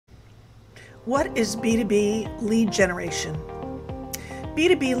What is B2B lead generation?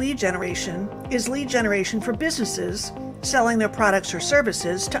 B2B lead generation is lead generation for businesses selling their products or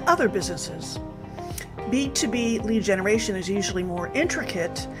services to other businesses. B2B lead generation is usually more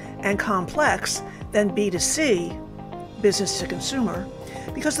intricate and complex than B2C, business to consumer,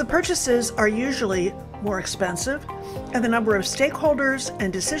 because the purchases are usually more expensive and the number of stakeholders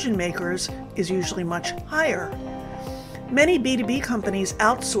and decision makers is usually much higher. Many B2B companies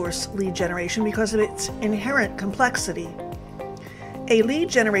outsource lead generation because of its inherent complexity. A lead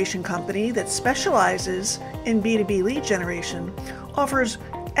generation company that specializes in B2B lead generation offers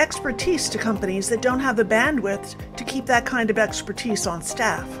expertise to companies that don't have the bandwidth to keep that kind of expertise on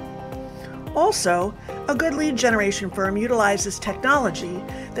staff. Also, a good lead generation firm utilizes technology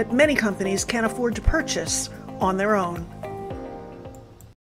that many companies can't afford to purchase on their own.